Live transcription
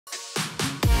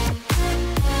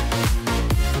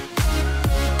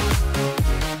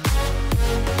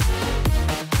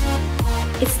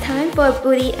time for a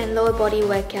booty and lower body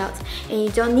workout, and you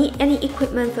don't need any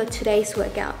equipment for today's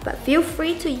workout, but feel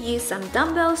free to use some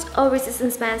dumbbells or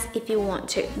resistance bands if you want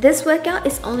to. This workout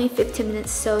is only 15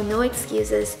 minutes, so no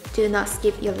excuses. Do not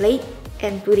skip your leg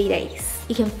and booty days.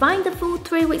 You can find the full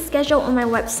 3-week schedule on my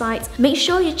website. Make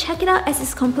sure you check it out as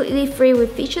it's completely free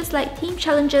with features like team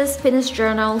challenges, fitness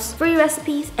journals, free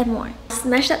recipes, and more.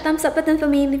 Smash that thumbs up button for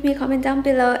me, leave me a comment down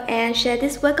below, and share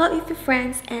this workout with your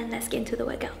friends, and let's get into the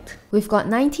workout. We've got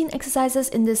 19 exercises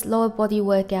in this lower body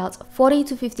workout, 40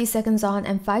 to 50 seconds on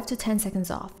and 5 to 10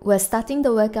 seconds off. We're starting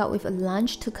the workout with a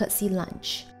lunge to curtsy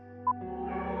lunge.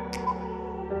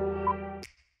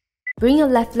 Bring your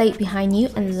left leg behind you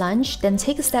and lunge, then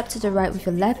take a step to the right with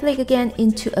your left leg again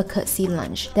into a curtsy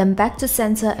lunge. Then back to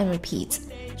center and repeat.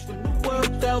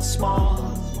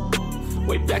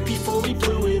 Way back before we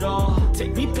blew it all.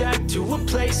 Take me back to a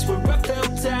place where I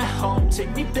felt at home.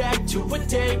 Take me back to a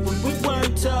day when we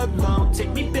weren't alone.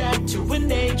 Take me back to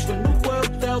an age when the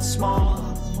world felt small.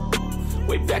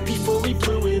 Way back before we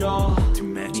blew it all. Too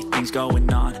many things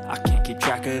going on, I can't keep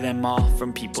track of them all.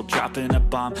 From people dropping a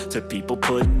bomb to people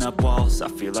putting up walls. I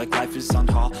feel like life is on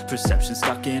hold, perception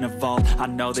stuck in a vault. I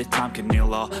know that time can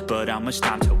heal all, but how much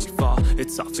time till we fall?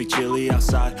 It's awfully chilly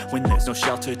outside when there's no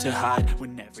shelter to hide.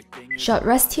 When everything. Short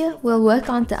rest here, we'll work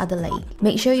on the other leg.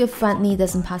 Make sure your front knee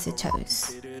doesn't pass your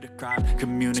toes.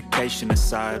 Communication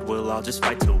aside, we'll all just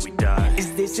fight till we die.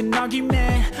 Is this an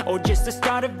argument or just the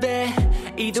start of it?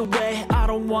 Either way, I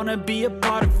don't wanna be a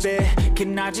part of it.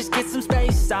 Can I just get some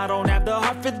space? I don't have the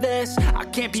heart for this. I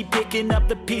can't be picking up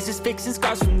the pieces, fixing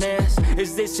scars from this.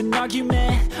 Is this an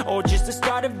argument or just the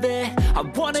start of it? I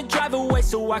wanna drive away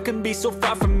so I can be so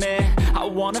far from it. I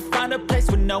wanna find a place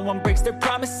where no one breaks their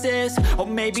promises, or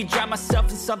maybe drown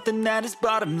myself in something that is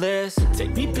bottomless.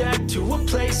 Take me back to a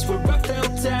place where I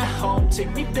felt at home.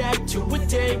 Take me back to a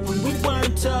day when we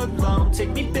weren't alone. Take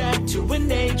me back to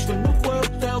an age when the world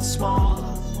felt small.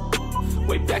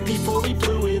 Way back before we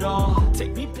blew it all.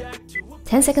 Take me back to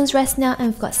 10 seconds rest now, and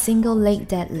we've got single leg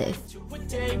deadlift. To a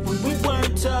day when we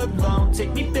weren't alone.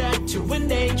 Take me back to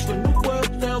an age when the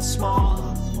world felt small.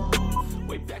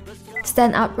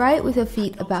 Stand upright with your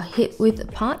feet about hip width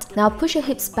apart. Now push your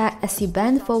hips back as you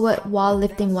bend forward while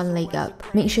lifting one leg up.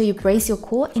 Make sure you brace your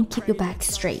core and keep your back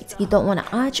straight. You don't want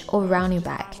to arch or round your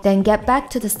back. Then get back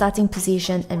to the starting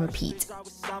position and repeat.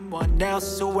 Someone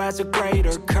else who has a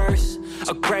greater curse,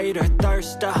 a greater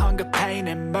thirst, a hunger, pain,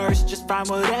 and mercy. Just find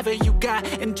whatever you got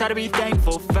and try to be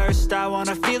thankful first. I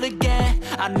wanna feel again,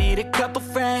 I need a couple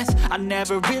friends. I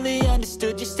never really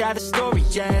understood just how the story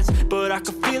ends, but I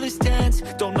can feel it's tense,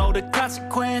 don't know the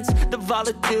consequence. The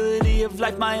volatility of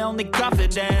life, my only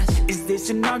confidence. Is this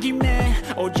an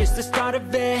argument or just the start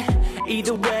of it?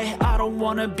 Either way, I don't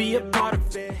wanna be a part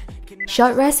of it.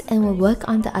 Short rest and we'll work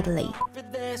on the other leg.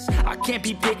 I can't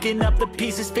be picking up the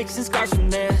pieces, fixing scars from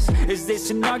this. Is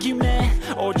this an argument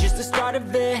or just the start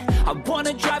of it? I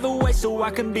wanna drive away so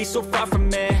I can be so far from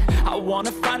it. I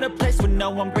wanna find a place where no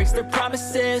one breaks their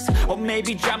promises, or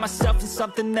maybe drown myself in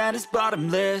something that is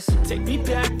bottomless. Take me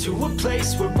back to a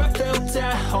place where I felt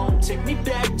at home. Take me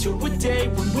back to a day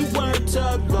when we weren't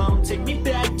alone. Take me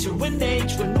back to an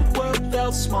age when the world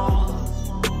felt small.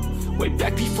 Way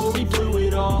back before we blew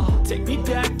it all. Take me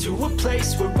back to a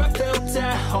place where I felt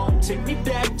at home. Take me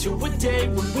back to a day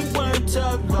when we weren't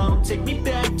alone. Take me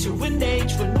back to an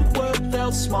age when the world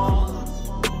felt small.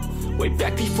 Way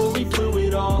back before we blew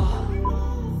it all.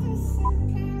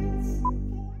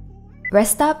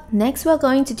 Rest up. Next we're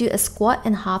going to do a squat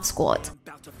and half squat.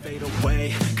 Fade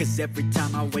away, cause every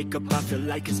time I wake up I feel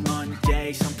like it's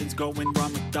Monday. Something's going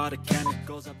wrong with all the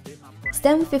chemicals up in my brain.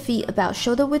 Stand with your feet about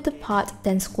shoulder width apart,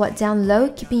 then squat down low,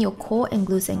 keeping your core and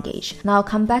glutes engaged. Now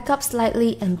come back up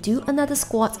slightly and do another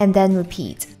squat and then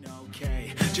repeat.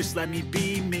 Okay, just let me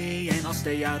be me and I'll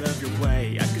stay out of your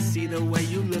way. I can see the way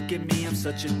you look at me, I'm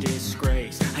such a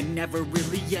disgrace. I never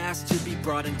really asked to be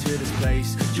brought into this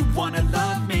place. You wanna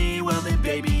love me? Well then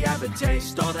baby I have a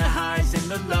taste. All the highs and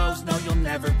the lows, no you'll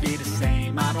never be the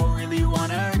same. I don't really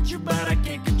wanna hurt you but I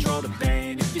can't control the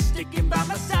pain. If you're sticking by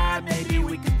my side, maybe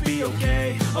we could be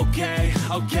okay.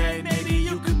 Okay, maybe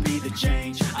you could be the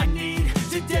change I need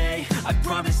today. I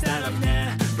promise that I've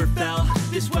never felt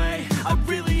this way. I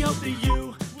really hope that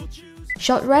you will choose.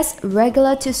 Short rest,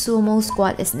 regular to sumo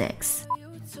squat is next.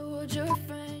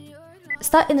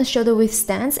 Start in a shoulder width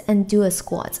stance and do a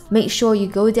squat. Make sure you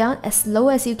go down as low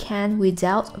as you can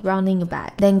without rounding your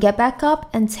back. Then get back up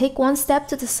and take one step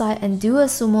to the side and do a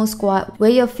sumo squat where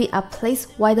your feet are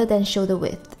placed wider than shoulder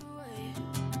width.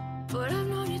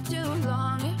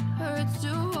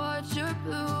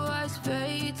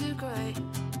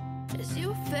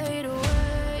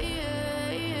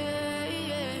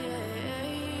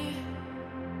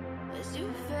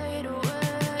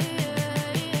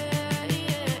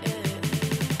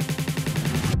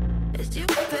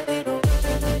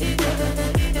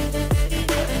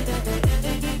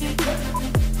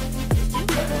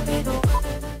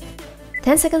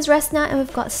 10 seconds rest now, and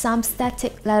we've got some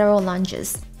static lateral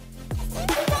lunges.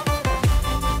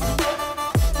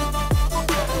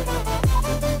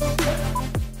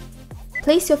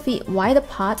 Place your feet wide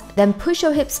apart, then push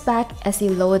your hips back as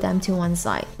you lower them to one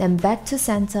side, then back to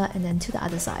center and then to the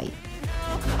other side.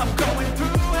 I'm going through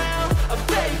hell, I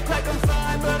fake like I'm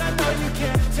fine, but I know you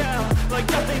can't tell. Like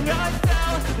nothing I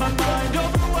found, my mind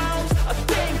overwhelms. I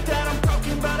think that I'm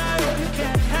broken, but I hope you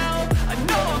can't help. I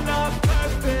know I'm not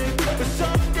perfect, but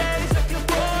some days I feel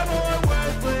more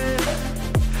worthless.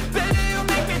 Baby, you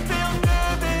make me feel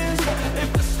nervous. If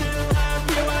I still have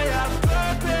you, I have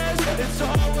purpose. It's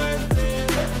all worth it.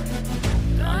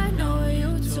 I know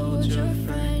you told your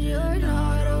friend you're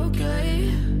not okay,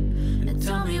 and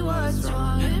tell me what's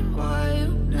wrong and why you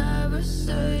never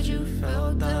said you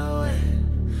felt that way.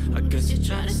 I guess you're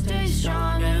trying to stay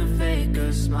strong and fake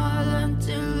a smile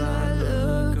until I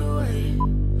look away,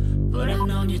 but I've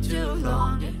known you too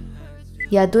long.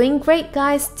 You're doing great,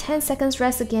 guys. 10 seconds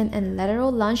rest again, and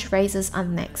lateral lunge raises are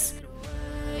next.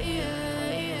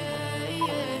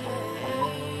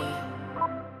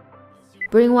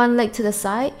 Bring one leg to the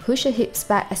side, push your hips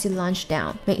back as you lunge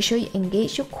down. Make sure you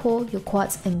engage your core, your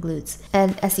quads and glutes.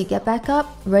 And as you get back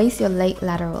up, raise your leg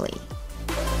laterally.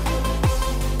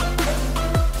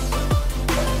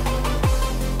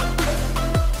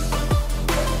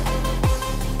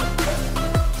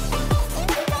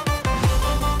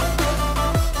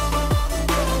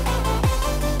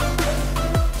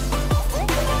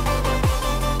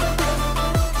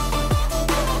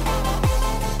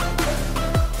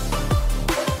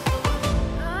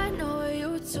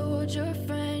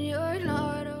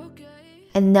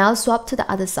 And now swap to the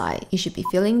other side. You should be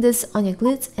feeling this on your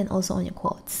glutes and also on your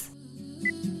quads.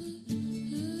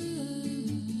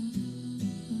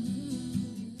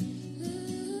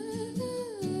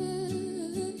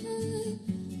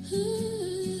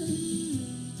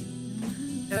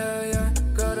 Yeah,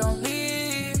 girl, don't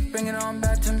leave, bring it on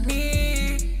back to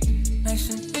me. Nice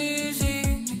and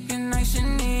easy, make it nice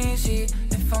and easy.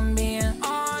 If I'm being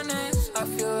honest, I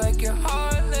feel like you're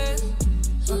heartless,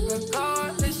 but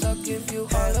regardless, I'll give you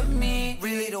all of me.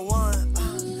 Really the one,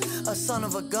 a son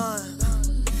of a gun.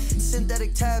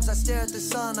 Synthetic tabs, I stare at the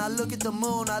sun. I look at the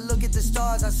moon, I look at the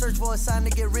stars. I search for a sign to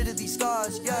get rid of these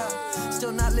scars. Yeah,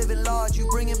 still not living large. You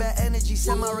bringing back energy,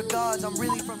 send my regards. I'm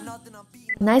really from nothing, I'm being...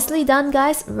 Nicely done,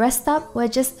 guys. Rest up. We're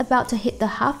just about to hit the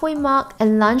halfway mark,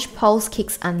 and lunge pulse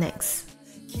kicks are next.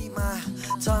 Keep my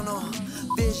tunnel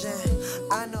vision,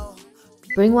 I know.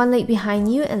 Bring one leg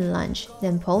behind you and lunge.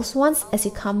 Then pulse once as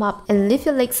you come up and lift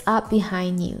your legs up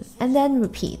behind you. And then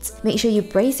repeat. Make sure you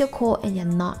brace your core and you're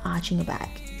not arching your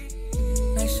back.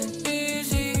 Nice and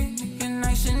easy, make it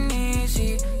nice and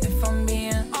easy. If I'm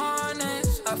being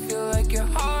honest, I feel like you're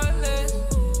heartless,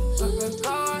 but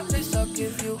regardless, I'll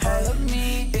give you all of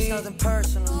me. It's nothing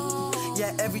personal,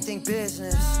 yeah, everything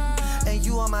business. And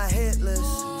you on my hit list,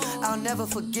 I'll never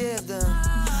forgive them.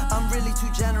 I'm really too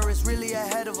generous, really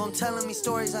ahead of them. Telling me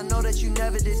stories I know that you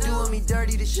never did. Doing me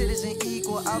dirty, this shit isn't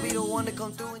equal. I'll be the one to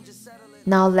come through and just settle it.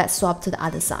 Now let's swap to the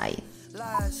other side.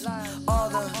 Lies, all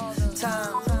the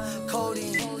time,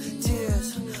 codeine,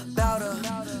 tears, bout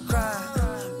to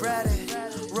cry, brat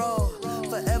it, roll,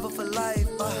 forever for life.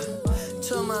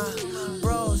 To my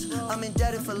bros, I'm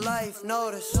indebted for life,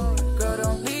 Nodis. Girl,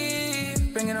 don't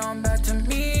leave, bring it on back to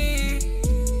me.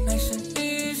 Nice and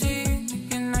easy,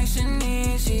 make it nice and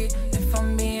easy. If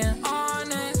I'm being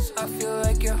honest, I feel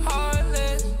like you're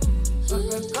heartless, but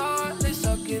regardless,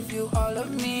 I'll give you all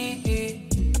of me.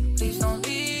 Please don't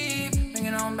leave, bring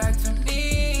it on back to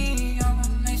me.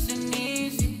 I'm nice and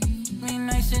easy, me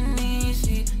nice and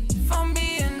easy. If I'm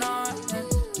being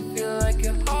honest, I feel like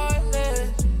you're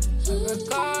heartless, but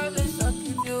regardless, I'll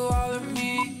give you all of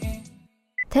me.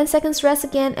 10 seconds rest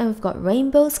again, and we've got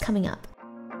rainbows coming up.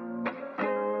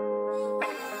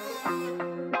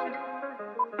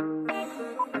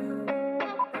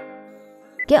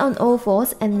 Get on all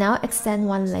fours and now extend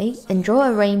one leg and draw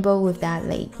a rainbow with that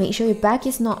leg. Make sure your back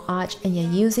is not arched and you're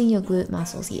using your glute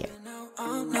muscles here.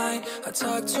 I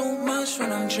talk too much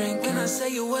when I'm drinking. I say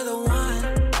you were the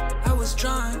one. I was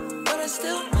drunk, but I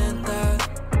still meant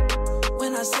that.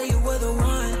 When I say you were the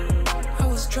one, I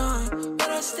was drunk, but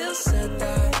I still said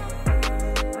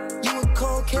that. You a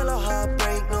cold killer,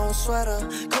 heartbreak, no sweater.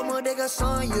 Come on, they got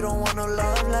son, you don't want no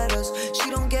love letters. She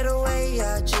don't get away,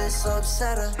 I just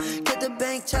upset her. Get the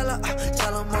bank, tell her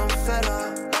I'm fed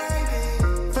up.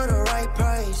 For the right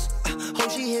price,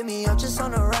 hope she hit me up just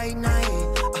on the right night.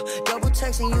 Double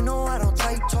texting, you know I don't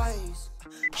type twice.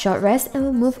 Short rest and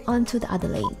we'll move on to the other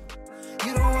leg.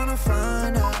 You don't wanna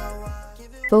find out.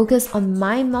 Focus on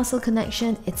mind-muscle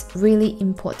connection, it's really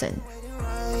important.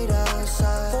 Right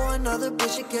another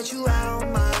bitch to get you out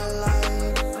my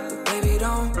life. But baby,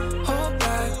 don't hold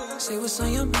back. Say what's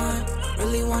on your mind.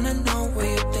 Really wanna know what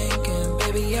you're thinking.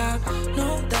 Baby, I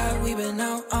know that we've been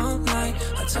out all night.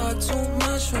 I talk too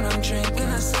much when I'm drinking.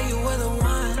 I say you were the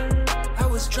one. I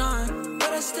was drawn, but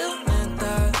I still meant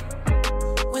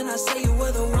that. When I say you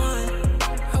were the one,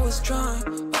 I was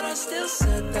drawn, but I still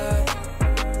said that.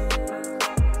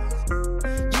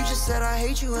 You just said I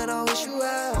hate you and I wish you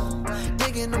well.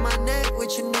 Digging in my neck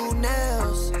with your new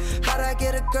nails. How'd I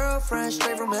get a girlfriend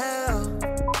straight from hell?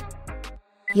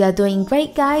 You're doing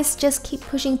great, guys. Just keep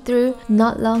pushing through.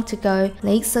 Not long to go.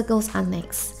 Leg circles are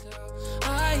next.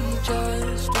 I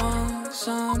just want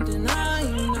something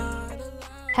I'm not.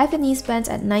 Have your knees bent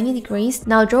at 90 degrees.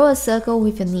 Now draw a circle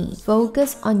with your knee.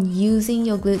 Focus on using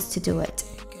your glutes to do it.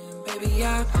 Baby,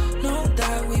 I know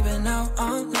that we've been out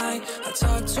all night. I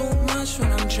talk too much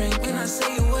when I'm drinking. I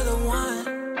say you were the one.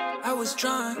 I was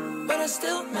drawn, but I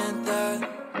still meant that.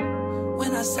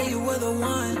 When I say you were the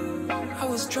one, I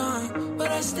was drawn,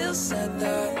 but I still said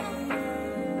that.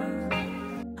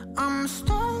 I'm a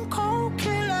stone cold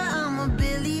killer, I'm a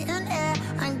billionaire.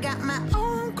 I got my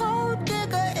own gold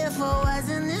digger. If I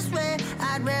wasn't this way,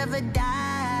 I'd rather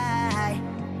die.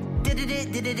 Did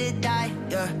it die?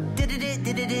 Yeah. Did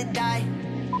it die?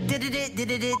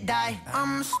 Did it die?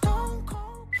 I'm a stone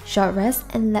cold. Short rest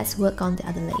and let's work on the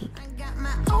other leg. I got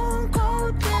my own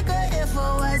gold digger. If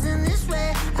I wasn't this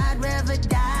way, I'd rather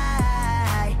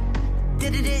die.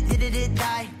 Did it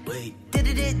die? Wait. Did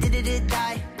it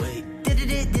die? Wait.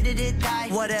 Did it die?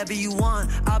 Whatever you want,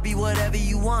 I'll be whatever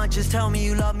you want. Just tell me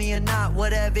you love me or not,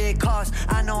 whatever it costs.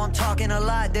 I know I'm talking a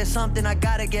lot, there's something I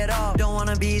gotta get off. Don't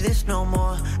wanna be this no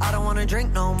more, I don't wanna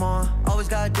drink no more. Always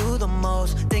gotta do the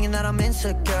most, thinking that I'm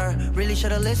insecure. Really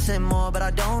should've listened more, but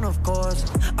I don't, of course.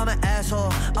 I'm an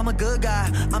asshole, I'm a good guy,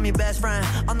 I'm your best friend,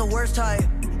 I'm the worst type.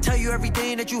 Tell you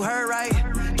everything that you heard right,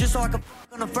 just so I can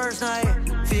on the first night.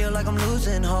 Feel like I'm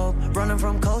losing hope, running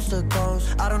from coast to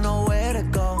coast. I don't know where to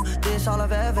go, this all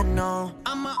I've ever known.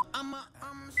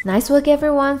 Nice work,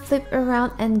 everyone. Flip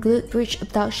around and glute bridge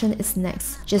abduction is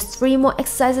next. Just 3 more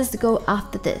exercises to go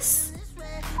after this.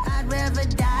 I'd rather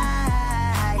die.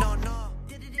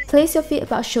 Place your feet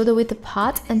about shoulder width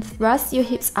apart and thrust your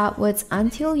hips outwards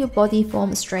until your body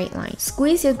forms a straight line.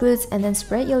 Squeeze your glutes and then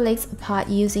spread your legs apart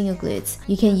using your glutes.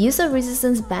 You can use a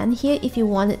resistance band here if you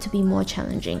want it to be more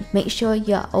challenging. Make sure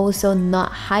you're also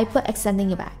not hyper-extending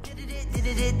your back.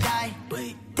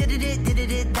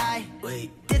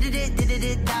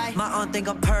 My aunt think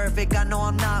I'm perfect, I know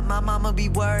I'm not. My mama be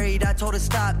worried, I told her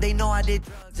stop. They know I did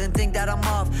drugs and think that I'm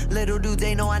off. Little do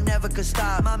they know I never could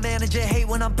stop. My manager hate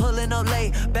when I'm pulling up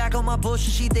late. Back on my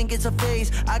bullshit, she think it's a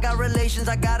phase. I got relations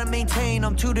I gotta maintain.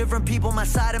 I'm 2 different people, my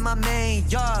side and my main.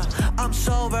 Yeah, I'm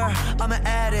sober, I'm an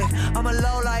addict, I'm a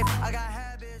lowlife, I got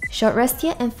habits. Short rest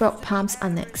here and frog palms are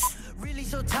next. Really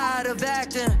so tired of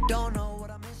acting, don't know.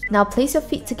 Now place your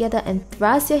feet together and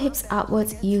thrust your hips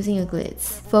outwards using your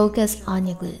glutes. Focus on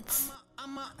your glutes.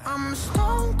 I'm a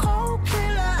stone cold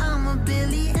killer, I'm a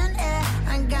billionaire.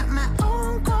 I got my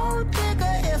own gold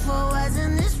digger. If I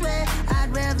wasn't this way,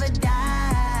 I'd rather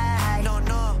die.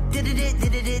 No. Did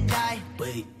it die?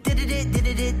 Wait. Did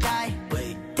it die?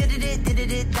 Wait. Did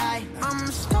it die? I'm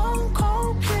a stone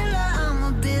cold killer, I'm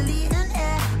a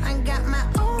billionaire. I got my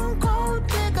own gold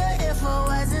digger. If I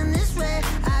wasn't this way,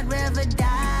 I'd rather die.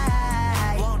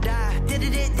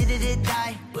 Did it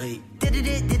die? Wait. Did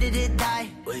it die?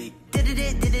 Wait. Did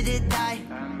it die?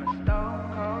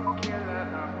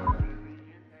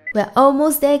 We're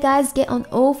almost there, guys. Get on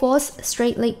all fours.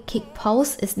 Straight leg kick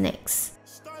pulse is next.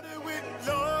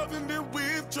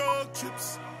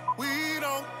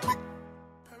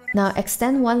 Now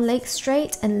extend one leg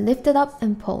straight and lift it up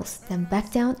and pulse. Then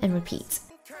back down and repeat.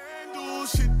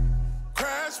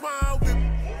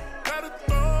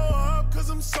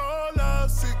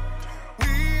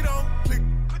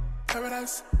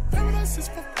 Paradise is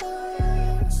for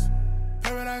fools.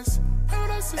 Paradise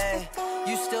is Ay, for fools.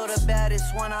 you still the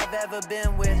baddest one I've ever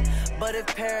been with. But if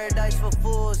paradise for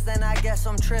fools, then I guess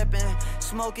I'm tripping.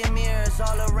 Smoking mirrors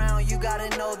all around, you gotta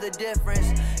know the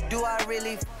difference. Do I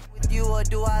really f with you or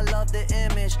do I love the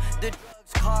image? The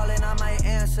drugs calling, I might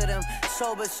answer them.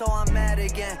 Sober, so I'm mad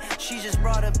again. She just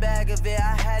brought a bag of it,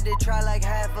 I had to try like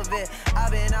half of it.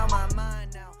 I've been out my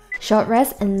mind now. Short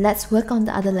rest and let's work on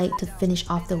the other leg to finish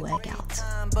off the workout.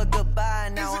 But goodbye,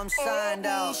 now I'm signed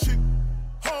out.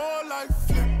 Whole life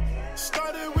flip.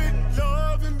 Started with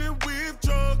love and then with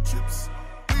drug trips.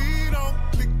 We don't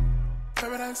click.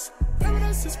 Paradise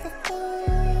is for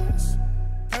fools.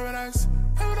 Paradise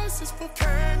is for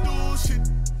can't do shit.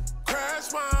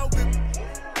 Crash my whip.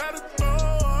 Gotta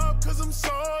throw up cause I'm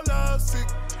so lovesick.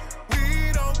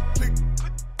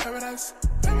 Paradise,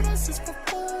 paradise is for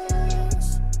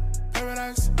fools.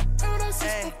 Paradise, paradise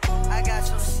is for fools. I got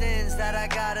some sins that I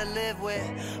gotta live with.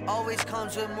 Always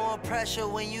comes with more pressure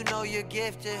when you know you're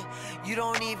gifted. You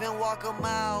don't even walk a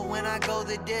mile when I go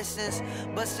the distance,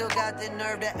 but still got the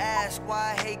nerve to ask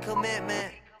why I hate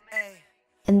commitment.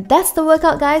 And that's the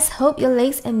workout, guys. Hope your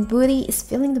legs and booty is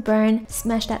feeling the burn.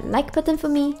 Smash that like button for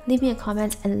me, leave me a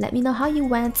comment and let me know how you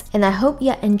went. And I hope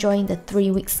you're enjoying the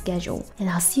 3-week schedule. And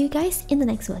I'll see you guys in the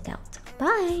next workout.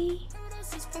 Bye!